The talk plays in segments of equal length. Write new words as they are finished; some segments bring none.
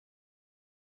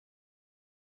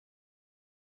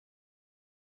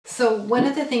So one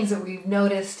of the things that we've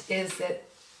noticed is that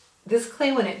this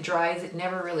clay, when it dries, it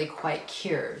never really quite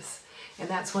cures. And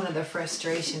that's one of the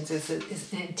frustrations is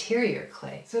an interior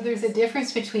clay. So there's a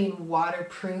difference between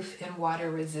waterproof and water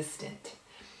resistant.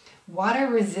 Water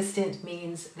resistant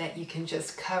means that you can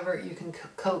just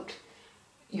coat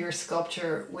your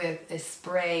sculpture with a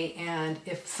spray, and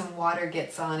if some water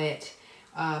gets on it,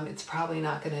 it's probably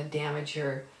not going to damage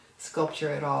your sculpture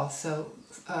at all. So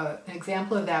an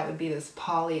example of that would be this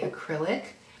polyacrylic.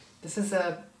 This is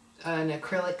an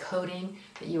acrylic coating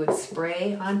that you would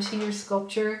spray onto your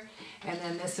sculpture, and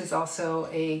then this is also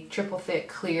a triple thick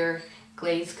clear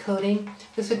glaze coating.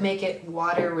 This would make it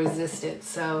water resistant,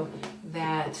 so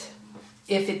that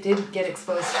if it did get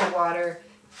exposed to water,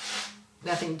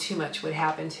 nothing too much would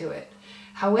happen to it.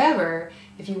 However,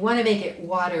 if you want to make it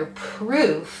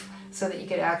waterproof so that you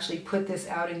could actually put this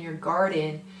out in your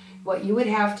garden, what you would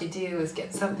have to do is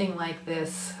get something like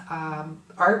this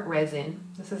art resin.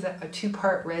 This is a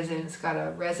two-part resin. It's got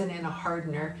a resin and a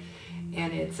hardener,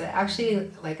 and it's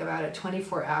actually like about a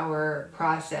 24-hour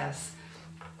process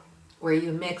where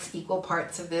you mix equal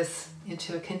parts of this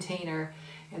into a container,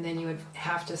 and then you would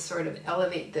have to sort of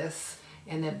elevate this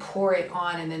and then pour it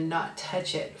on and then not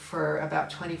touch it for about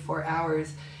 24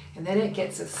 hours. And then it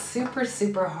gets a super,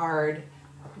 super hard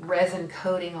resin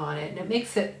coating on it, and it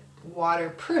makes it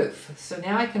waterproof. So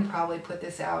now I can probably put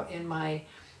this out in my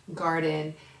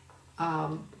garden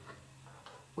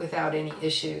without any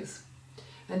issues.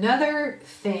 Another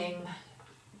thing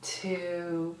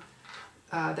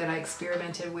that I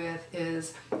experimented with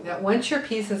is that once your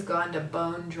piece has gone to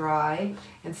bone dry,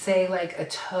 and say like a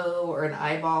toe or an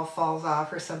eyeball falls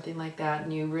off or something like that,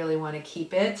 and you really want to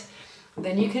keep it,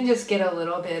 then you can just get a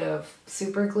little bit of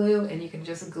super glue and you can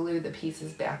just glue the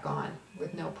pieces back on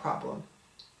with no problem.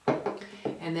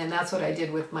 And then that's what I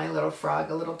did with my little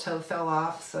frog. A little toe fell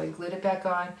off, so I glued it back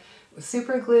on with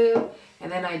super glue,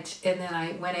 and then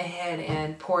I went ahead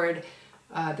and poured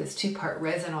this two-part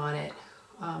resin on it.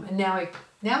 And now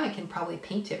I can probably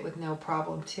paint it with no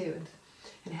problem too,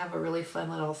 and have a really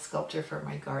fun little sculpture for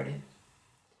my garden.